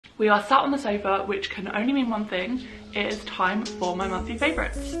We are sat on the sofa, which can only mean one thing. It is time for my monthly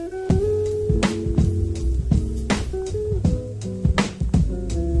favourites.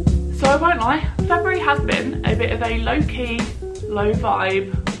 So I won't lie, February has been a bit of a low-key, low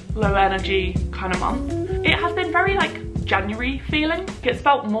vibe, low energy kind of month. It has been very like January feeling. It's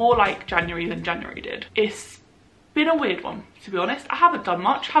felt more like January than January did. It's been a weird one, to be honest. I haven't done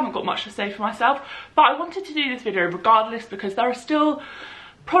much, haven't got much to say for myself, but I wanted to do this video regardless because there are still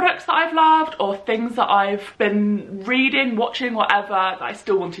products that I've loved or things that I've been reading, watching, whatever, that I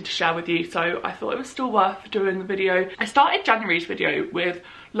still wanted to share with you. So I thought it was still worth doing the video. I started January's video with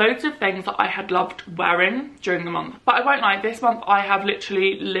loads of things that I had loved wearing during the month. But I won't lie, this month I have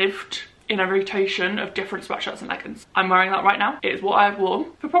literally lived in a rotation of different sweatshirts and leggings. I'm wearing that right now. It is what I've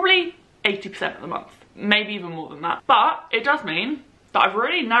worn for probably 80% of the month. Maybe even more than that. But it does mean that I've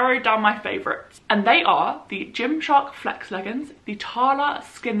really narrowed down my favourites. And they are the Gymshark Flex leggings, the Tala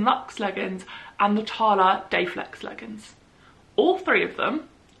Skin Luxe leggings, and the Tala Day Flex leggings. All three of them,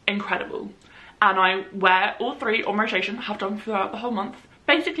 incredible. And I wear all three on rotation, have done throughout the whole month,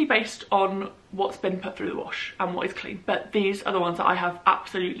 basically based on what's been put through the wash and what is clean. But these are the ones that I have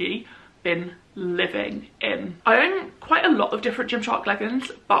absolutely been living in. I own quite a lot of different Gymshark leggings,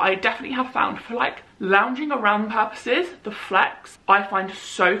 but I definitely have found for like lounging around purposes, the Flex I find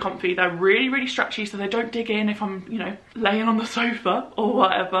so comfy. They're really, really stretchy, so they don't dig in if I'm, you know, laying on the sofa or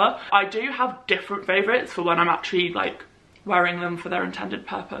whatever. I do have different favourites for when I'm actually like wearing them for their intended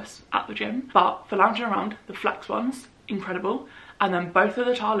purpose at the gym, but for lounging around, the Flex ones, incredible. And then both of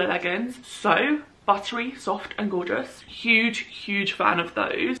the Tala leggings, so buttery, soft and gorgeous. Huge fan of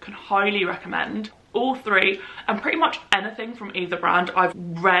those. Can highly recommend all three, and pretty much anything from either brand. I've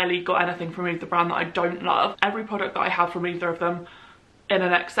rarely got anything from either brand that I don't love. Every product that I have from either of them in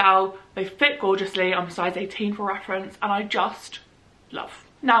an XL. They fit gorgeously. I'm size 18 for reference, and I just love.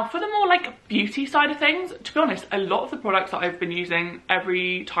 Now for the more like beauty side of things, to be honest, a lot of the products that I've been using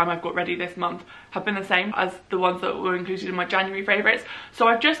every time I've got ready this month have been the same as the ones that were included in my January favourites. So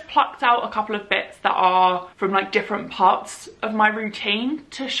I've just plucked out a couple of bits that are from like different parts of my routine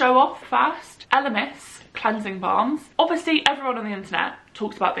to show off first. Elemis cleansing balms. Obviously everyone on the internet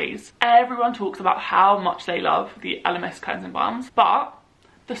talks about these. Everyone talks about how much they love the Elemis cleansing balms, but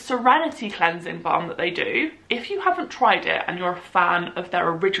the Serenity cleansing balm that they do, if you haven't tried it and you're a fan of their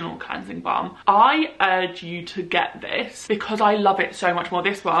original cleansing balm, I urge you to get this because I love it so much more.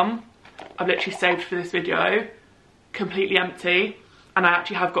 This one I've literally saved for this video, completely empty, and I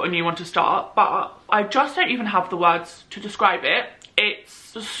actually have got a new one to start, but I just don't even have the words to describe it. It's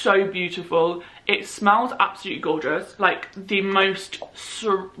so beautiful. It smells absolutely gorgeous, like the most,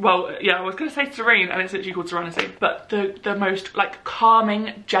 well, yeah, I was gonna say serene and it's literally called Serenity, but the most like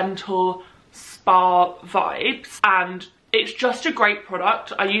calming, gentle spa vibes, and it's just a great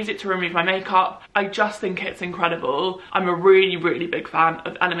product. I use it to remove my makeup. I just think it's incredible. I'm a really big fan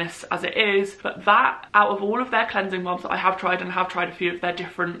of Elemis as it is, but that, out of all of their cleansing balms that I have tried, and I have tried a few of their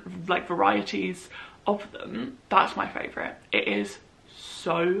different like varieties of them, that's my favourite. It is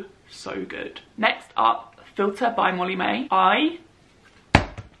so good. Next up, Filter by Molly-Mae. I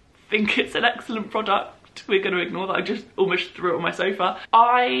think it's an excellent product. We're going to ignore that I just almost threw it on my sofa.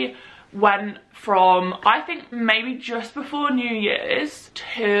 I went from, I think maybe just before New Year's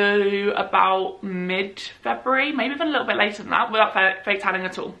to about mid-February, maybe even a little bit later than that, without fake tanning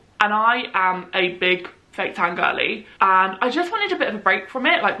at all. And I am a big fake tan girly, and I just wanted a bit of a break from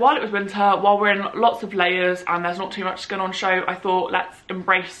it. Like while it was winter, while we're in lots of layers and there's not too much skin on show, I thought let's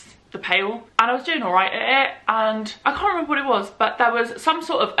embrace the pale. And I was doing all right at it, and I can't remember what it was, but there was some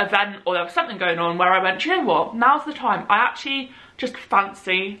sort of event or there was something going on where I went, do you know what, now's the time. I actually just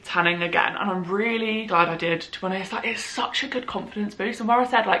fancy tanning again, and I'm really glad I did, to be honest. Like, it's such a good confidence boost, and where I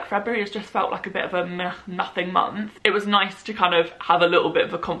said like February has just felt like a bit of a meh, nothing month, it was nice to kind of have a little bit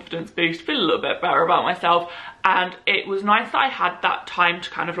of a confidence boost, feel a little bit better about myself. And it was nice that I had that time to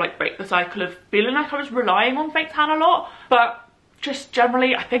kind of like break the cycle of feeling like I was relying on fake tan a lot, but just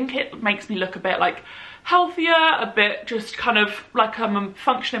generally I think it makes me look a bit like healthier, a bit just kind of like I'm a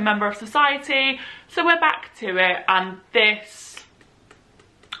functioning member of society. So we're back to it, and this,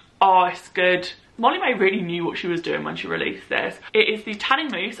 oh, it's good. Molly-Mae really knew what she was doing when she released this. It is the tanning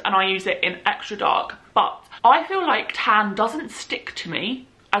mousse, and I use it in extra dark, but I feel like tan doesn't stick to me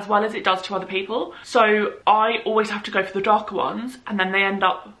as well as it does to other people, so I always have to go for the darker ones, and then they end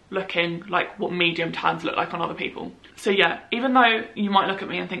up looking like what medium tans look like on other people. So yeah, even though you might look at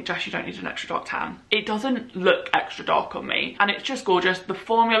me and think, Jess, you don't need an extra dark tan, it doesn't look extra dark on me, and it's just gorgeous. The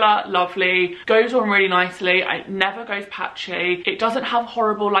formula, lovely, goes on really nicely, it never goes patchy, it doesn't have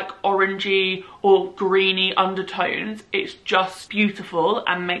horrible like orangey or greeny undertones, it's just beautiful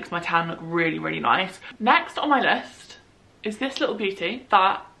and makes my tan look really, really nice. Next on my list is this little beauty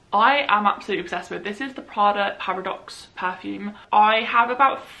that I am absolutely obsessed with. This is the Prada Paradox perfume. I have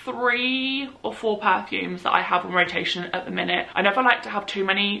about 3 or 4 perfumes that I have on rotation at the minute. I never like to have too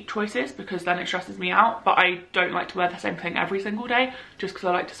many choices because then it stresses me out, but I don't like to wear the same thing every single day just because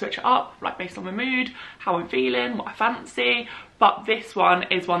I like to switch it up, like based on my mood, how I'm feeling, what I fancy. But this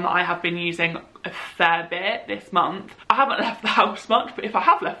one is one that I have been using a fair bit this month. I haven't left the house much, but if I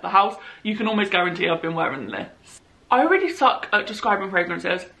have left the house, you can almost guarantee I've been wearing this. I already suck at describing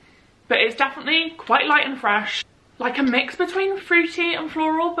fragrances, but it's definitely quite light and fresh, like a mix between fruity and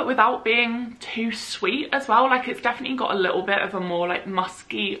floral, but without being too sweet as well. Like it's definitely got a little bit of a more like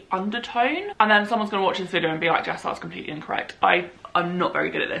musky undertone. And then someone's gonna watch this video and be like, Jess, that's completely incorrect. I'm not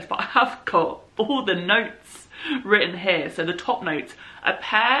very good at this, but I have got all the notes written here. So the top notes are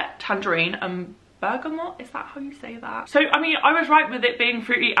pear, tangerine and bergamot. Is that how you say that? So I mean, I was right with it being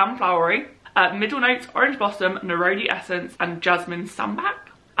fruity and flowery. Middle notes, orange blossom, neroli essence and jasmine sambac.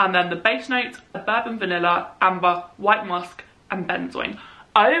 And then the base notes are bourbon vanilla, amber, white musk and benzoin.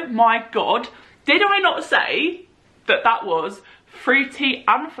 Oh my god, did I not say that that was fruity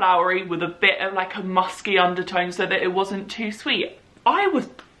and flowery with a bit of like a musky undertone so that it wasn't too sweet? I was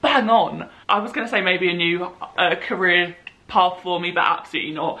bang on. I was going to say maybe a new career path for me, but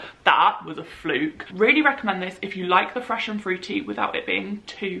absolutely not. That was a fluke. Really recommend this if you like the fresh and fruity without it being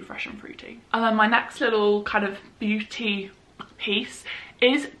too fresh and fruity. And then my next little kind of beauty piece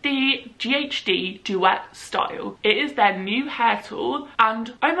is the GHD Duet Style. It is their new hair tool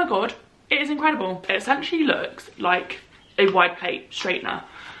and oh my god, it is incredible. It essentially looks like a wide plate straightener,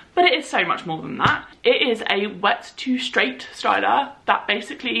 but it is so much more than that. It is a wet to straight styler that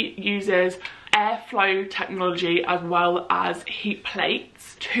basically uses airflow technology as well as heat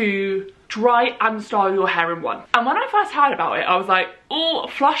plates to dry and style your hair in one. And when I first heard about it, I was like, oh,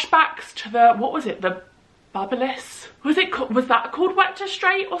 flashbacks to the, what was it, the Babyliss? Was that called wet to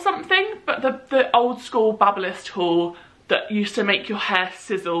straight or something? But the old school Babyliss tool that used to make your hair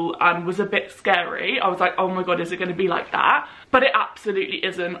sizzle and was a bit scary. I was like, oh my god, is it going to be like that? But it absolutely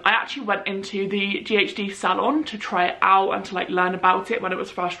isn't. I actually went into the GHD salon to try it out and to like learn about it when it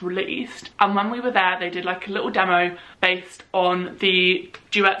was first released. And when we were there, they did like a little demo based on the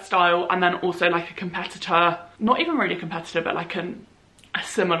Duet style and then also like a competitor, not even really a competitor, but like a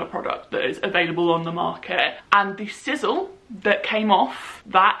similar product that is available on the market. And the sizzle that came off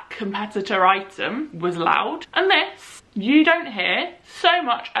that competitor item was loud. And this, you don't hear so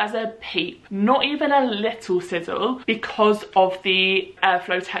much as a peep, not even a little sizzle, because of the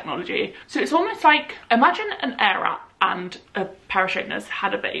airflow technology. So it's almost like, imagine an air wrap and a pair of straighteners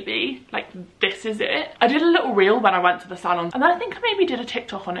had a baby. Like, this is it. I did a little reel when I went to the salon, and then I think I maybe did a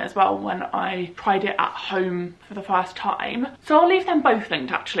TikTok on it as well when I tried it at home for the first time. So I'll leave them both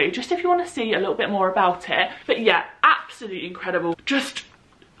linked actually, just if you want to see a little bit more about it. But yeah, absolutely incredible. Just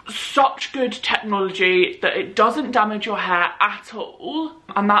such good technology that it doesn't damage your hair at all,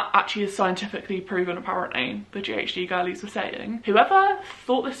 and that actually is scientifically proven apparently, the GHD girlies were saying. Whoever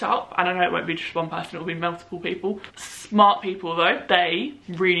thought this up, and I know it won't be just one person, it'll be multiple people, smart people though, they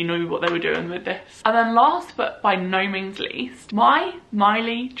really knew what they were doing with this. And then last but by no means least, my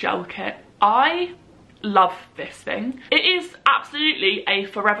Miley gel kit. I love this thing. It is absolutely a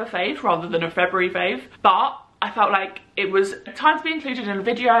forever fave rather than a February fave, but I felt like it was time to be included in a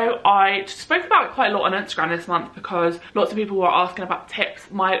video. I spoke about it quite a lot on Instagram this month because lots of people were asking about tips.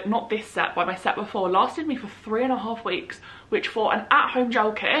 Not this set, but my set before lasted me for 3.5 weeks, which for an at-home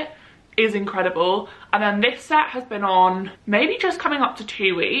gel kit is incredible. And then this set has been on maybe just coming up to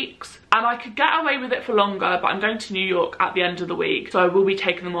 2 weeks, and I could get away with it for longer, but I'm going to New York at the end of the week, so I will be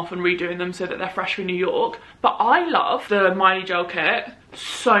taking them off and redoing them so that they're fresh for New York. But I love the Miley gel kit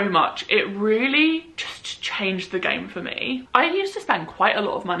so much. It really just changed the game for me. I used to spend quite a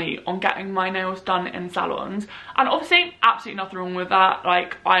lot of money on getting my nails done in salons, and obviously absolutely nothing wrong with that.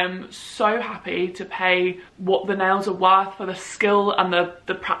 Like, I am so happy to pay what the nails are worth for the skill and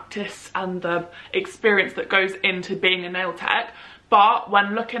the practice and the experience that goes into being a nail tech. But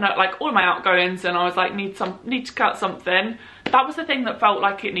when looking at like all my outgoings and I was like, need to cut something, that was the thing that felt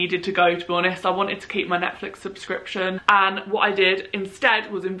like it needed to go, to be honest. I wanted to keep my Netflix subscription, and what I did instead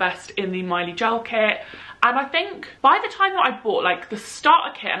was invest in the Miley gel kit. And I think by the time that I bought like the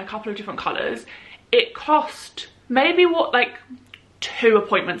starter kit in a couple of different colours, it cost maybe what, like 2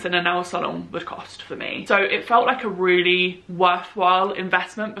 appointments in a nail salon would cost for me. So it felt like a really worthwhile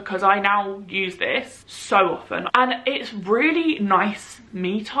investment because I now use this so often, and it's really nice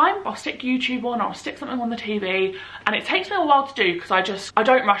me time. I'll stick YouTube on, I'll stick something on the TV, and it takes me a while to do because I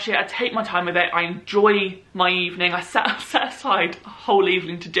don't rush it. I take my time with it. I enjoy my evening. I set aside a whole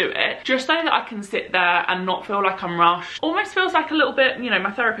evening to do it just so that I can sit there and not feel like I'm rushed. Almost feels like a little bit, you know,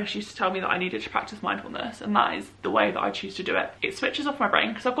 my therapist used to tell me that I needed to practice mindfulness, and that is the way that I choose to do it. It switches off my brain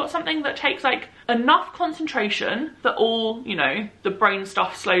because I've got something that takes like enough concentration that all, you know, the brain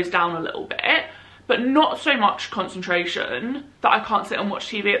stuff slows down a little bit, but not so much concentration that I can't sit and watch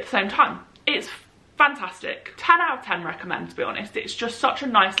TV at the same time. It's fantastic. 10 out of 10 recommend, to be honest. It's just such a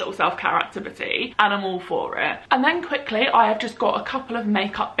nice little self-care activity and I'm all for it. And then quickly, I have just got a couple of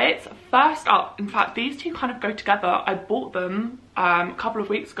makeup bits. First up, in fact, these two kind of go together. I bought them a couple of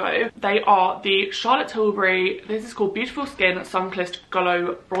weeks ago. They are the Charlotte Tilbury, this is called Beautiful Skin Sun-Kissed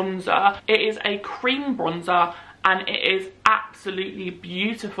Glow Bronzer. It is a cream bronzer and it is absolutely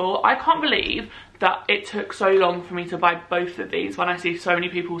beautiful. I can't believe that it took so long for me to buy both of these when I see so many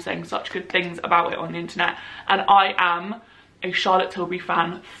people saying such good things about it on the internet. And I am a Charlotte Tilbury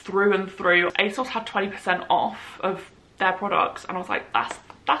fan through and through. ASOS had 20% off of their products and I was like,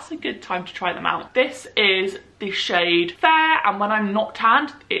 that's a good time to try them out. This is the shade Fair, and when I'm not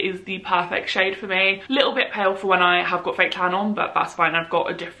tanned, it is the perfect shade for me. Little bit pale for when I have got fake tan on, but that's fine. I've got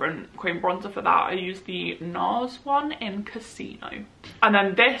a different cream bronzer for that. I use the NARS one in Casino. And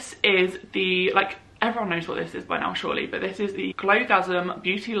then this is the, like, everyone knows what this is by now surely, but this is the Glowgasm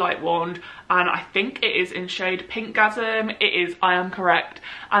Beauty Light Wand, and I think it is in shade Pinkgasm. It is, I am correct.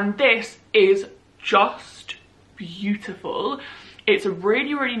 And this is just beautiful. It's a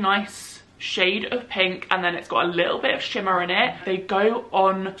really, really nice shade of pink, and then it's got a little bit of shimmer in it. They go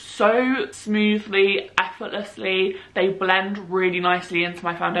on so smoothly, effortlessly. They blend really nicely into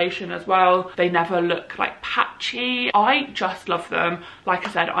my foundation as well. They never look like patchy. I just love them. Like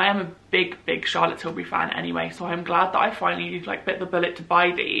I said, I am a big Charlotte Tilbury fan anyway, so I'm glad that I finally like bit the bullet to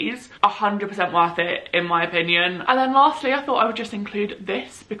buy these. 100% worth it in my opinion. And then lastly, I thought I would just include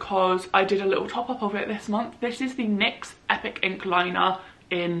this because I did a little top up of it this month. This is the NYX Epic Ink Liner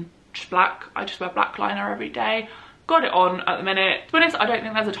in just black. I just wear black liner every day. Got it on at the minute. To be honest, I don't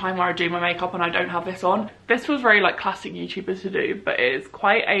think there's a time where I do my makeup and I don't have this on. This was very like classic YouTubers to do, but it is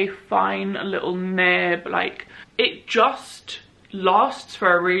quite a fine little nib. Like, it just lasts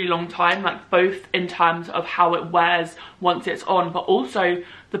for a really long time, like both in terms of how it wears once it's on, but also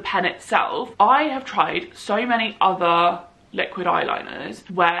the pen itself. I have tried so many other liquid eyeliners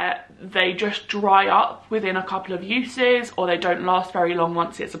where they just dry up within a couple of uses or they don't last very long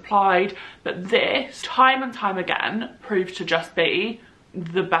once it's applied, but this time and time again proves to just be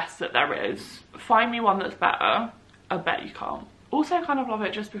the best that there is. Find me one that's better. I bet you can't. Also kind of love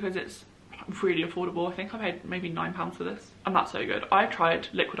it just because it's really affordable. I think I paid maybe £9 for this and that's so good. I've tried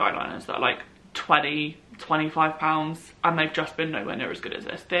liquid eyeliners that are like 20, 25 pounds and they've just been nowhere near as good as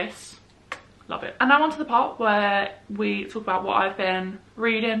this. Love it. And now on to the part where we talk about what I've been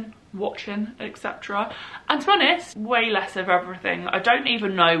reading, watching, etc. And to be honest, way less of everything. I don't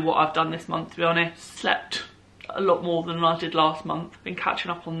even know what I've done this month, to be honest. Slept a lot more than I did last month. Been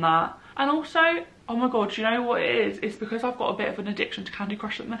catching up on that. And also, oh my god, do you know what it is? It's because I've got a bit of an addiction to Candy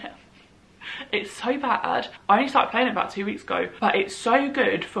Crush at the minute. It's so bad. I only started playing it about 2 weeks ago, but it's so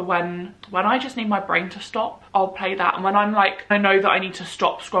good for when I just need my brain to stop. I'll play that, and when I'm like, I know that I need to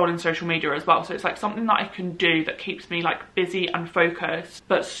stop scrolling social media as well, so it's like something that I can do that keeps me like busy and focused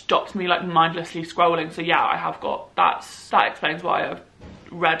but stops me like mindlessly scrolling. So yeah, I have got that explains why I've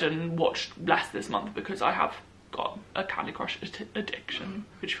read and watched less this month, because I have got a Candy Crush addiction,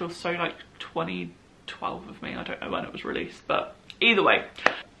 which feels so like 2012 of me. I don't know when it was released, but either way.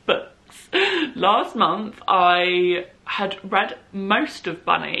 But last month I had read most of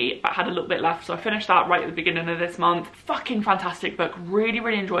Bunny but had a little bit left, so I finished that right at the beginning of this month. Fucking fantastic book,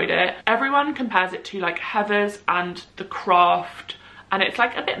 really enjoyed it. Everyone compares it to like Heathers and The Craft, and it's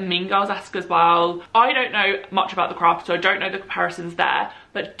like a bit Mean Girls-esque as well. I don't know much about The Craft, so I don't know the comparisons there,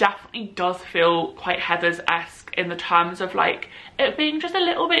 but definitely does feel quite Heathers-esque in the terms of like it being just a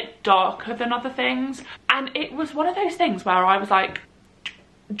little bit darker than other things. And it was one of those things where I was like,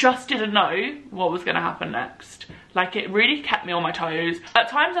 just didn't know what was going to happen next. Like, it really kept me on my toes. At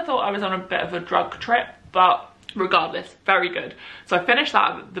times I thought I was on a bit of a drug trip, but regardless, very good. So I finished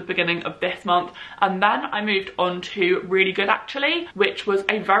that at the beginning of this month, and then I moved on to Really Good Actually, which was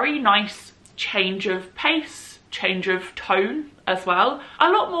a very nice change of pace, change of tone as well. A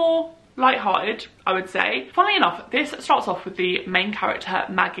lot more lighthearted, I would say. Funnily enough, this starts off with the main character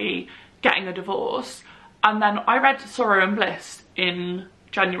Maggie getting a divorce, and then I read Sorrow and Bliss in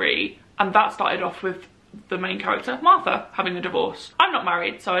January, and that started off with the main character, Martha, having a divorce. I'm not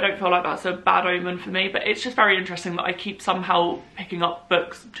married, so I don't feel like that's a bad omen for me, but it's just very interesting that I keep somehow picking up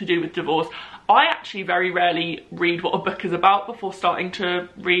books to do with divorce. I actually very rarely read what a book is about before starting to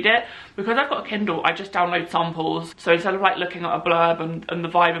read it. Because I've got a Kindle, I just download samples. So instead of like looking at a blurb and the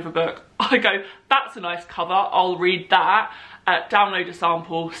vibe of a book, I go, that's a nice cover, I'll read that. Download a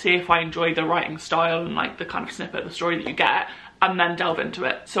sample, see if I enjoy the writing style and like the kind of snippet of the story that you get, and then delve into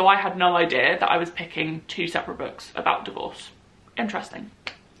it. So I had no idea that I was picking two separate books about divorce. Interesting.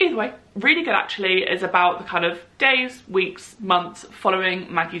 Either way, really good actually, is about the kind of days, weeks, months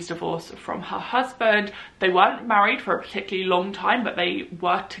following Maggie's divorce from her husband. They weren't married for a particularly long time, but they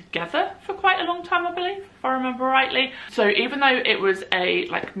were together for quite a long time, I believe, if I remember rightly. So even though it was a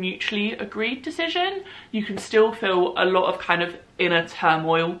like mutually agreed decision, you can still feel a lot of kind of inner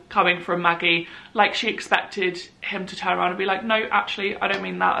turmoil coming from Maggie. Like she expected him to turn around and be like, no, actually, I don't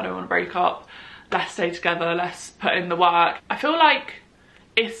mean that, I don't want to break up. Let's stay together, let's put in the work. I feel like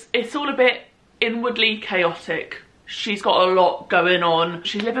it's all a bit inwardly chaotic. She's got a lot going on.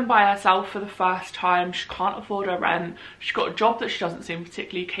 She's living by herself for the first time. She can't afford her rent. She's got a job that she doesn't seem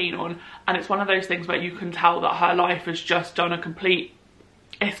particularly keen on. And it's one of those things where you can tell that her life has just done a complete...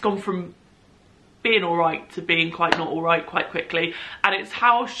 It's gone from being alright to being quite not alright quite quickly. And it's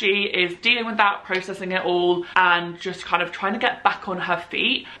how she is dealing with that, processing it all, and just kind of trying to get back on her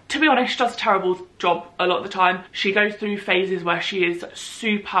feet. To be honest, she does a terrible job a lot of the time. She goes through phases where she is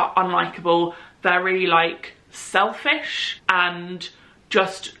super unlikable, very like selfish, and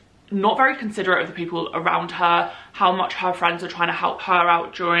just not very considerate of the people around her, how much her friends are trying to help her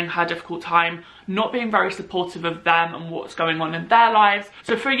out during her difficult time, not being very supportive of them and what's going on in their lives.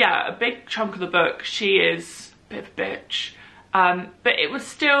 So for, yeah, a big chunk of the book, she is a bit of a bitch. But it was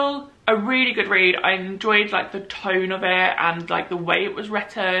still a really good read. I enjoyed like the tone of it and like the way it was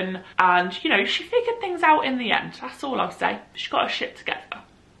written. And, you know, she figured things out in the end. That's all I'll say. She got her shit together.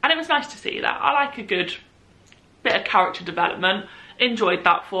 And it was nice to see that. I like a good bit of character development. Enjoyed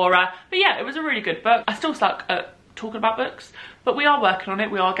that for her. But yeah, it was a really good book. I still suck at talking about books, but we are working on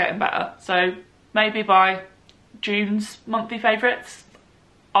it. We are getting better. So maybe by June's monthly favourites,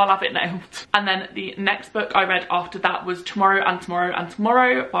 I'll have it nailed. And then the next book I read after that was Tomorrow and Tomorrow and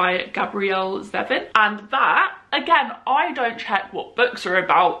Tomorrow by Gabrielle Zevin. And that, again, I don't check what books are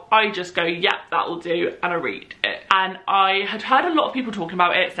about. I just go, yep, that'll do, and I read it. And I had heard a lot of people talking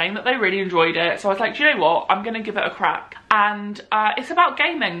about it, saying that they really enjoyed it. So I was like, do you know what? I'm gonna give it a crack. And it's about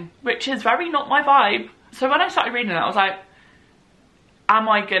gaming, which is very not my vibe. So when I started reading it, I was like, am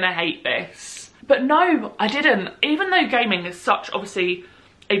I gonna hate this? But no, I didn't. Even though gaming is such, obviously,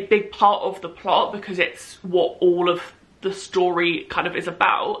 a big part of the plot, because it's what all of the story kind of is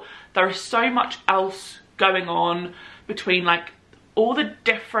about, there is so much else going on between like all the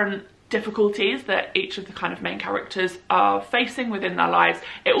different difficulties that each of the kind of main characters are facing within their lives.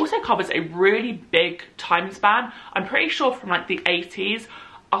 It also covers a really big time span. I'm pretty sure from like the 80s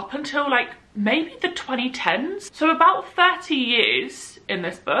up until like maybe the 2010s. So about 30 years in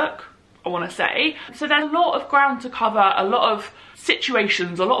this book, I want to say. So there's a lot of ground to cover, a lot of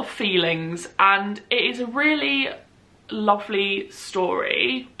situations, a lot of feelings, and it is a really lovely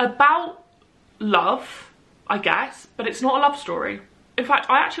story about love, I guess, but it's not a love story. In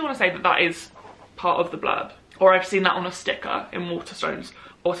fact, I actually want to say that that is part of the blurb, or I've seen that on a sticker in Waterstones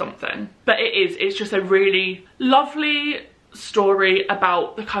or something. But it's just a really lovely story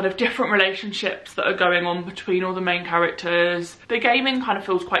about the kind of different relationships that are going on between all the main characters. The gaming kind of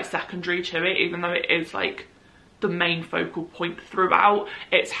feels quite secondary to it, even though it is like the main focal point throughout.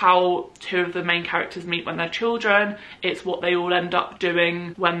 It's how two of the main characters meet when they're children. It's what they all end up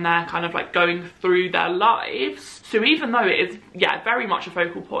doing when they're kind of like going through their lives. So even though it is, yeah, very much a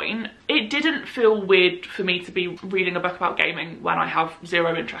focal point, it didn't feel weird for me to be reading a book about gaming when I have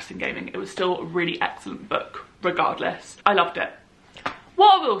zero interest in gaming. It was still a really excellent book regardless. I loved it.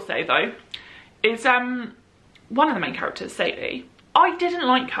 What I will say though is one of the main characters, Sadie, I didn't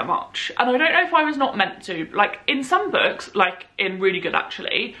like her much, and I don't know if I was not meant to. Like, in some books, like in Really Good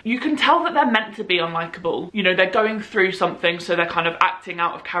Actually, you can tell that they're meant to be unlikable. You know, they're going through something, so they're kind of acting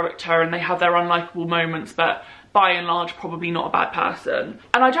out of character and they have their unlikable moments, but by and large, probably not a bad person.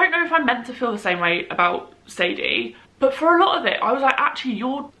 And I don't know if I'm meant to feel the same way about Sadie, but for a lot of it, I was like, actually,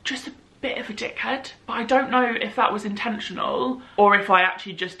 you're just a bit of a dickhead. But I don't know if that was intentional or if I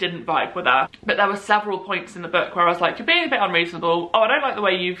actually just didn't vibe with her. But there were several points in the book where I was like, you're being a bit unreasonable. Oh, I don't like the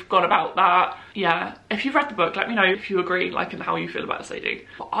way you've gone about that. Yeah, if you've read the book, let me know if you agree, like, and how you feel about Sadie.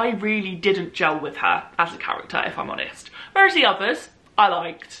 But I really didn't gel with her as a character, if I'm honest. Whereas the others, I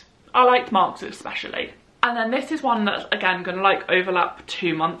liked. I liked Mark's especially. And then this is one that's, again, going to like overlap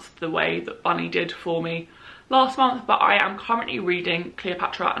 2 months the way that Bunny did for me last month, but I am currently reading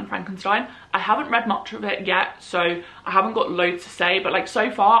Cleopatra and Frankenstein. I haven't read much of it yet, so I haven't got loads to say, but like so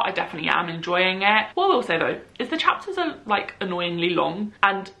far I definitely am enjoying it. What I will say though is the chapters are like annoyingly long,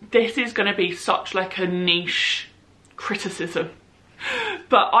 and this is going to be such like a niche criticism.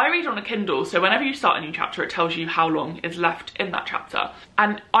 But I read on a Kindle, so whenever you start a new chapter, it tells you how long is left in that chapter.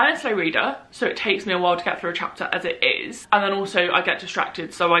 And I'm a slow reader, so it takes me a while to get through a chapter as it is. And then also I get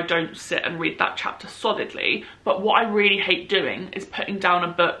distracted, so I don't sit and read that chapter solidly. But what I really hate doing is putting down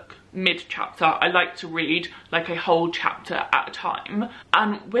a book mid-chapter. I like to read like a whole chapter at a time.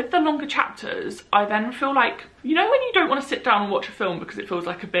 And with the longer chapters, I then feel like, you know when you don't want to sit down and watch a film because it feels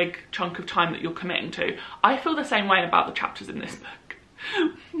like a big chunk of time that you're committing to? I feel the same way about the chapters in this book.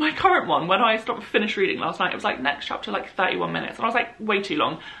 My current one, when I finished reading last night, it was like next chapter like 31 minutes, and I was like, way too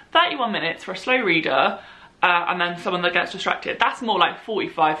long. 31 minutes for a slow reader, and then someone that gets distracted. That's more like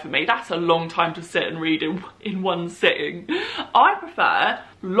 45 for me. That's a long time to sit and read in one sitting. I prefer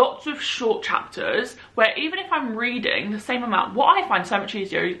lots of short chapters where even if I'm reading the same amount, what I find so much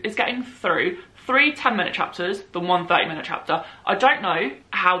easier is getting through 3 10-minute chapters than 1 30-minute chapter. I don't know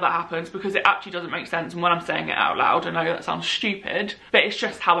how that happens because it actually doesn't make sense, and when I'm saying it out loud, I know that sounds stupid, but it's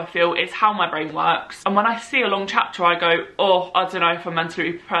just how I feel, it's how my brain works. And when I see a long chapter, I go, oh, I don't know if I'm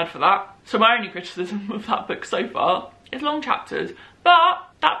mentally prepared for that. So my only criticism of that book so far is long chapters. But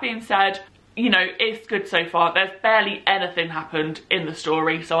that being said, you know, it's good so far. There's barely anything happened in the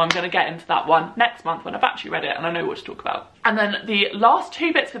story, so I'm going to get into that one next month when I've actually read it and I know what to talk about. And then the last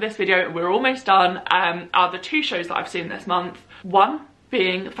 2 bits for this video, we're almost done, are the 2 shows that I've seen this month. One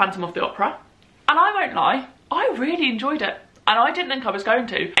being Phantom of the Opera, and I won't lie, I really enjoyed it. And I didn't think I was going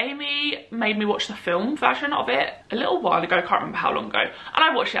to. Amy made me watch the film version of it a little while ago, I can't remember how long ago, and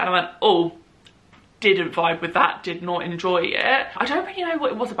I watched it and I went, oh, didn't vibe with that, did not enjoy it. I don't really know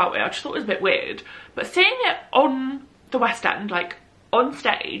what it was about it, I just thought it was a bit weird. But seeing it on the West End, like on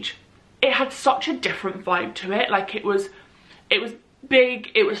stage, it had such a different vibe to it. Like it was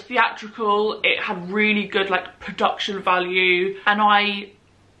big, it was theatrical, it had really good like production value, and I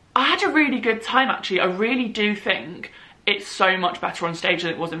had a really good time actually. I really do think it's so much better on stage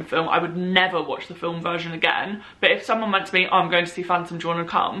than it was in film. I would never watch the film version again, but if someone went to me, oh, I'm going to see Phantom, do you want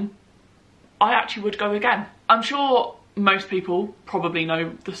to come? I actually would go again. I'm sure most people probably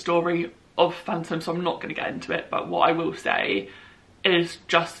know the story of Phantom, so I'm not going to get into it, but what I will say is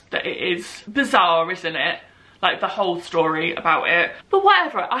just that it is bizarre, isn't it? Like the whole story about it. But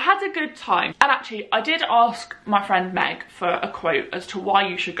whatever, I had a good time. And actually, I did ask my friend Meg for a quote as to why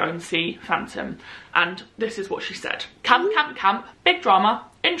you should go and see Phantom. And this is what she said. Camp, camp, camp, big drama,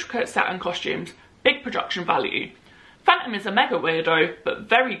 intricate set and costumes, big production value. Phantom is a mega weirdo, but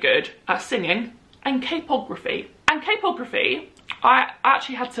very good at singing and capography. And capography, I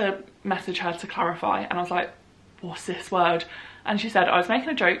actually had to message her to clarify, and I was like, what's this word? And she said, I was making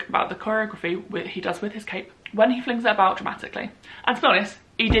a joke about the choreography he does with his cape when he flings it about dramatically. And to be honest,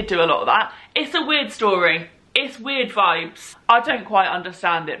 he did do a lot of that. It's a weird story. It's weird vibes. I don't quite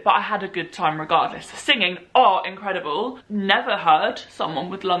understand it, but I had a good time regardless. The singing, oh, incredible. Never heard someone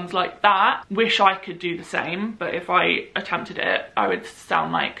with lungs like that. Wish I could do the same, but if I attempted it, I would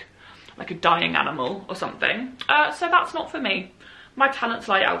sound like a dying animal or something. So that's not for me. My talents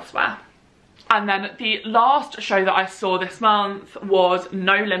lie elsewhere. And then the last show that I saw this month was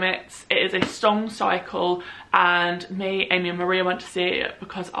No Limits. It is a song cycle, and me, Amy and Maria went to see it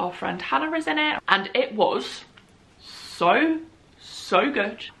because our friend Hannah is in it, and it was so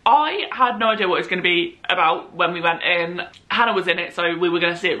good. I had no idea what it was going to be about when we went in. Hannah was in it, so we were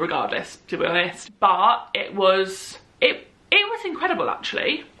going to see it regardless, to be honest. But it was incredible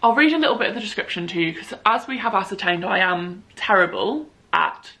actually. I'll read a little bit of the description to you because, as we have ascertained, I am terrible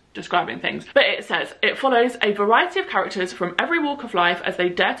at describing things. But it says, it follows a variety of characters from every walk of life as they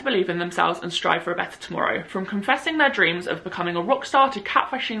dare to believe in themselves and strive for a better tomorrow. From confessing their dreams of becoming a rock star to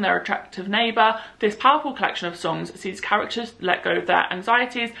catfishing their attractive neighbour, this powerful collection of songs sees characters let go of their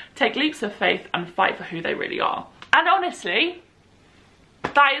anxieties, take leaps of faith and fight for who they really are. And honestly,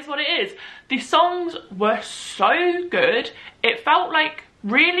 that is what it is. The songs were so good. It felt like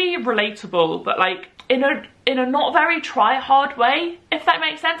really relatable, but like in a not very try hard way, if that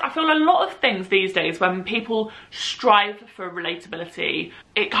makes sense. I feel a lot of things these days, when people strive for relatability,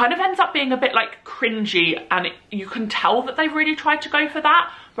 it kind of ends up being a bit like cringy, and you can tell that they've really tried to go for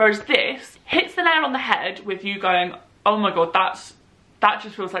that. Whereas this hits the nail on the head with you going, oh my god, that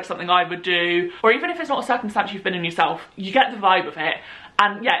just feels like something I would do. Or even if it's not a circumstance you've been in yourself, you get the vibe of it.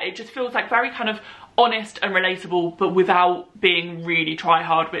 And yeah, it just feels like very kind of honest and relatable, but without being really try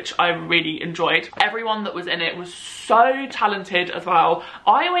hard, which I really enjoyed. Everyone that was in it was so talented as well.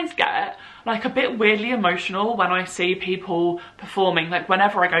 I always get like a bit weirdly emotional when I see people performing, like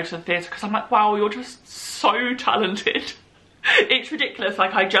whenever I go to the theatre, because I'm like, wow, you're just so talented. It's ridiculous.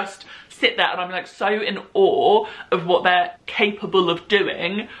 Like, I just sit there and I'm like so in awe of what they're capable of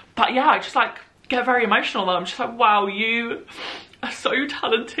doing. But yeah, I just like get very emotional and I'm just like, wow, you are so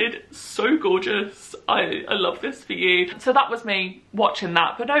talented, so gorgeous. I love this for you. So that was me watching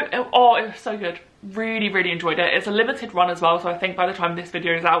that. But no, it was so good. Really, really enjoyed it. It's a limited run as well, so I think by the time this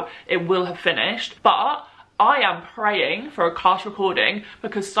video is out, it will have finished. But I am praying for a cast recording,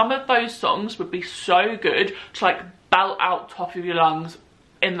 because some of those songs would be so good to like belt out top of your lungs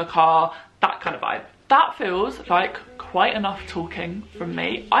in the car, that kind of vibe. That feels like quite enough talking from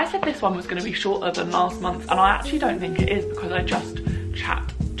me. I said this one was going to be shorter than last month, and I actually don't think it is, because I just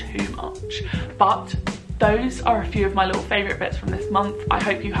chat too much. But those are a few of my little favourite bits from this month. I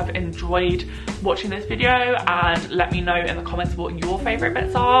hope you have enjoyed watching this video, and let me know in the comments what your favourite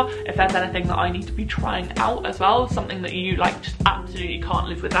bits are. If there's anything that I need to be trying out as well, something that you like just absolutely can't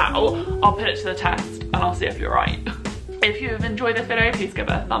live without, I'll put it to the test and I'll see if you're right. If you have enjoyed this video, please give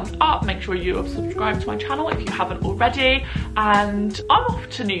it a thumbs up. Make sure you have subscribed to my channel if you haven't already. And I'm off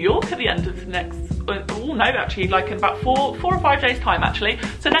to New York at the end of next, oh no, actually like in about four or 5 days time actually.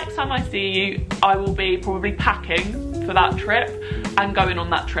 So next time I see you, I will be probably packing for that trip and going on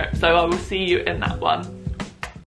that trip. So I will see you in that one.